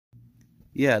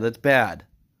Yeah, that's bad.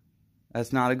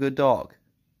 That's not a good dog.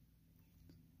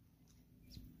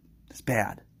 It's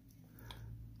bad.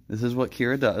 This is what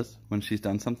Kira does when she's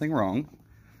done something wrong.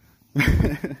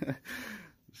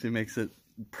 She makes it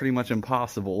pretty much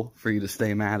impossible for you to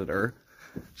stay mad at her.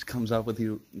 She comes up with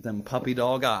you them puppy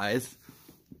dog eyes.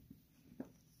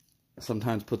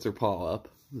 Sometimes puts her paw up.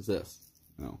 What's this?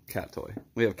 Oh, cat toy.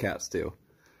 We have cats too.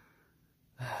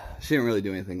 She didn't really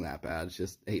do anything that bad. She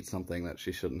just ate something that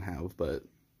she shouldn't have, but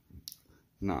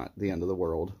not the end of the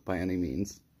world by any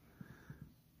means.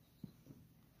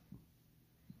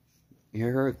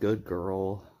 You're a good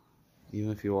girl,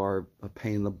 even if you are a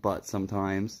pain in the butt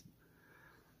sometimes.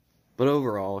 But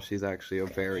overall, she's actually a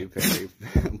very, very,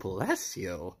 bless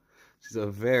you. She's a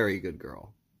very good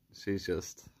girl. She's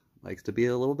just likes to be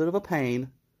a little bit of a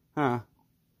pain. Huh?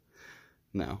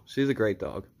 No, she's a great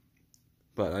dog.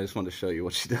 But I just wanted to show you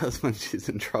what she does when she's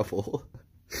in trouble.